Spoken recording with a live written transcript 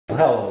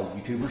Hello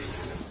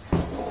YouTubers,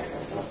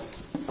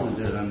 I'm going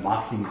to do an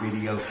unboxing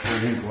video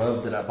for a new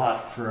glove that I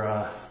bought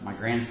for my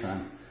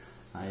grandson.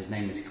 His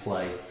name is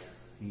Clay.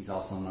 He's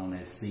also known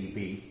as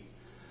CB,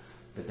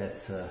 but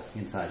that's an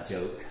inside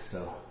joke.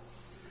 So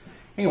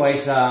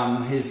anyways,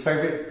 his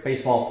favorite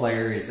baseball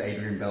player is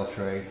Adrian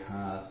Belte,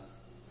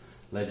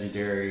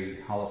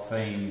 legendary Hall of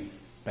Fame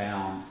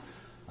bound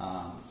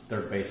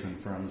third baseman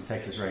from the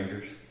Texas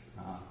Rangers.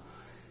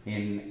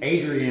 And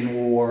Adrian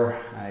wore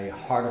a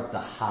Heart of the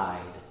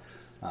Hide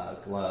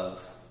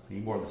glove. He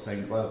wore the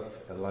same glove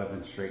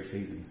 11 straight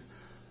seasons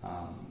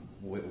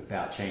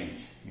without change,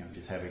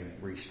 just having it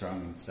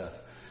restrung and stuff.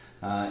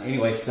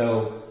 Anyway,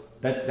 so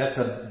that's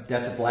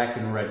a black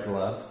and red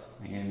glove,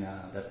 and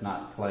that's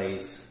not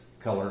Clay's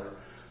color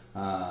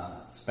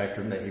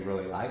spectrum that he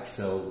really likes.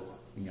 So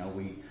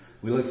we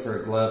looked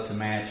for a glove to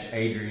match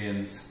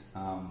Adrian's,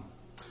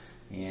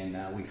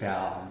 and we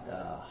found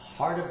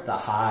Heart of the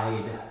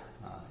Hide.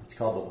 It's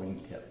called the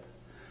wingtip,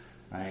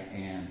 right?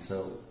 And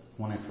so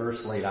when I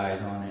first laid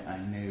eyes on it, I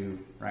knew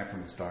right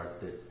from the start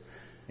that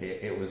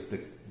it was the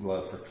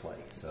glove for Clay.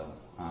 So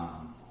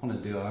I'm going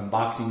to do an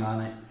unboxing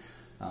on it,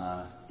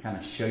 kind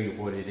of show you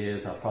what it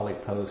is. I'll probably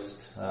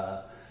post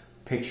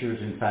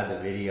pictures inside the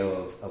video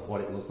of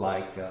what it looked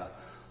like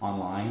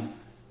online.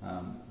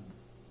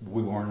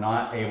 We were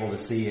not able to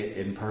see it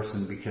in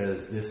person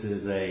because this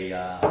is a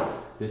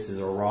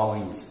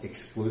Rawlings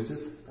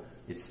exclusive.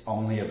 It's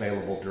only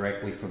available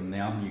directly from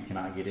them. You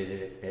cannot get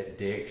it at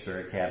Dick's or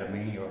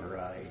Academy or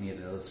any of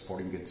the other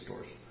sporting goods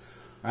stores.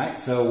 All right,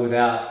 so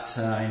without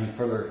any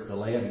further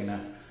delay, I'm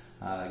gonna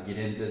get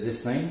into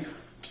this thing.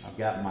 I've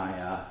got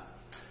my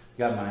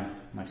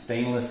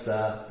stainless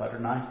butter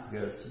knife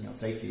because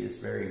safety is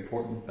very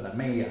important. But I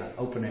may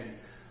open it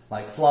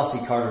like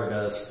Flossie Carter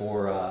does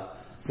for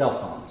cell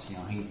phones.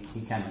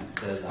 He kind of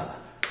does.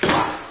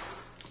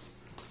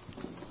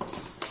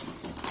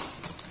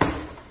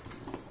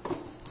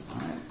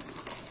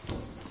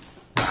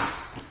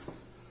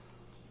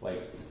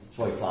 That's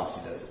the way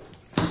Flossie does it.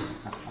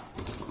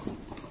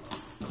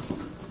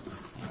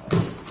 Anyway,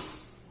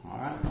 all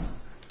right.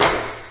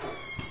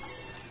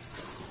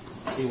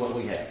 Let's see what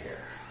we have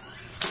here.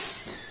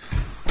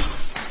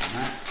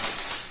 All right.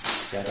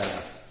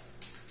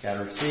 Got a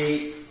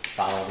receipt,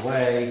 filed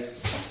away.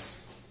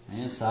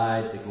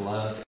 Inside the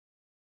glove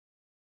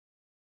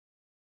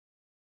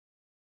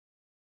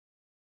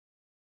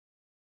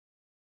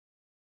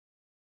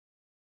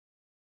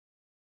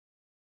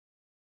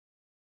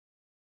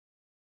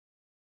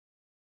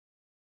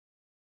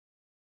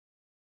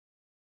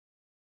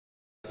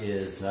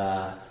is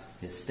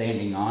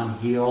standing on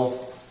heel,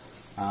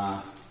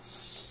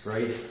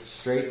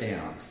 straight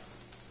down.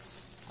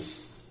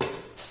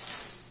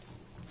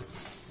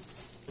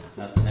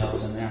 Nothing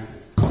else in there,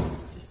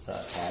 just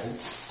padded.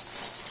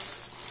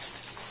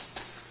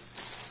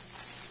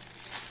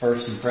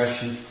 First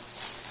impression,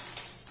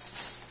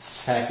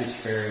 packaged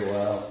very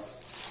well.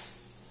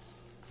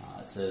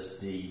 It says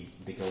the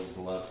Gold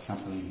Glove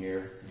Company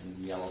here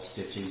in yellow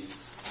stitching,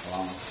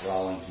 along with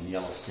Rawlings and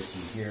yellow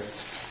stitching here.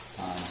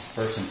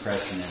 First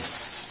impression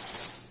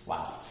is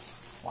wow.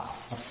 I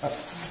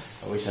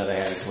wish I'd have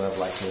had a glove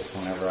like this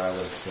whenever I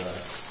was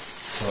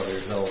 12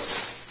 years old.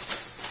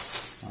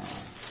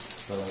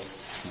 So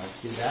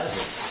let's get it out of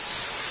here.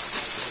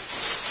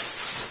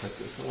 Put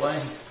this away.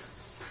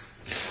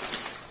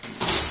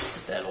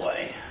 Put that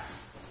away.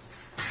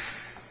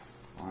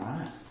 All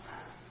right.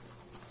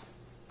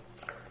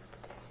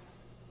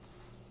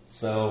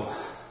 So,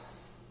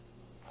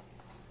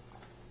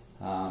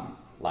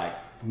 like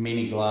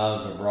many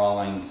gloves of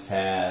Rawlings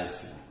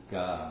has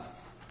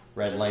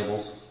red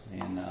labels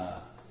and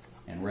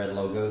red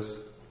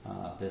logos.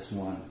 This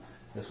one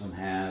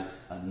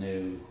has a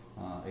new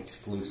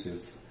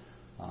exclusive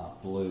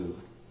blue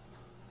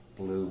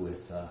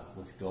with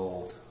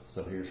gold.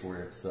 So here's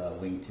where it's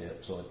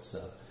wingtip. So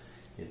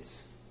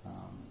it's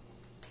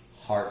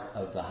Heart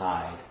of the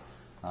Hide,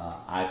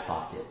 eye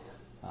pocket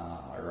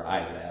or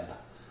eye web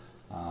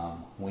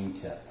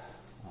wingtip.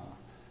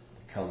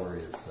 The color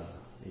is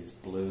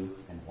blue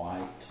and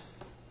white.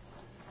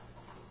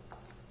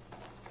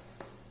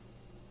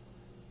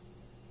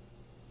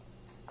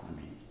 I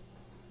mean,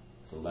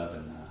 it's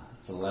 11.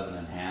 It's 11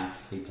 and a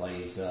half. He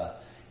plays.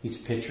 He's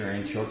pitcher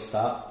and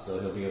shortstop, so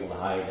he'll be able to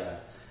hide.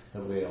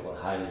 He'll be able to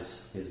hide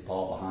his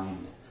ball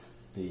behind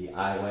the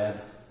eye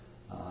web,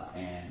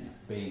 and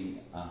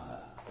being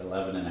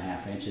 11 and a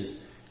half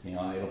inches,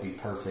 it'll be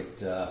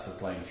perfect for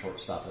playing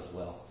shortstop as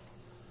well.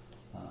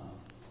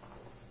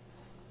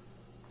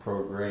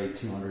 Pro grade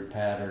 200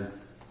 pattern.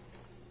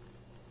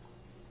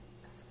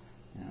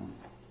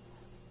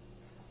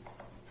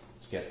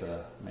 It's got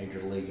the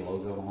Major League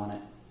logo on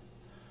it.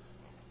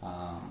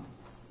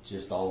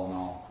 Just all in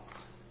all,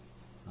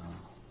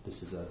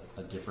 this is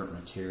a different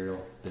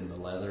material than the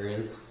leather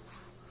is.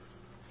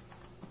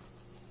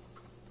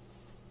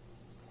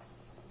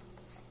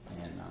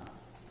 And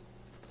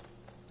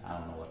I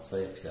don't know what to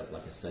say except,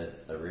 like I said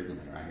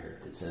originally right here,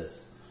 it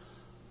says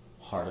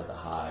Heart of the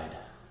Hide.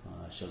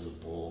 Shows a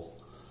bull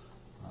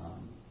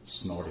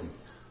snorting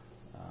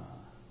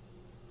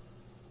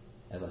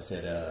I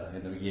said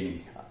in the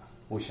beginning, I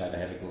wish I'd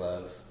had a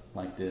glove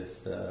like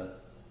this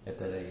at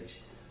that age.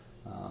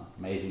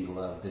 Amazing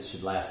glove. This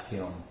should last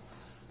him.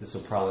 This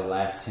will probably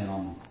last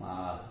him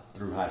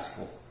through high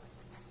school.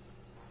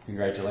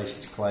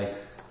 Congratulations, Clay.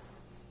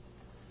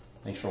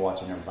 Thanks for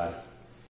watching, everybody.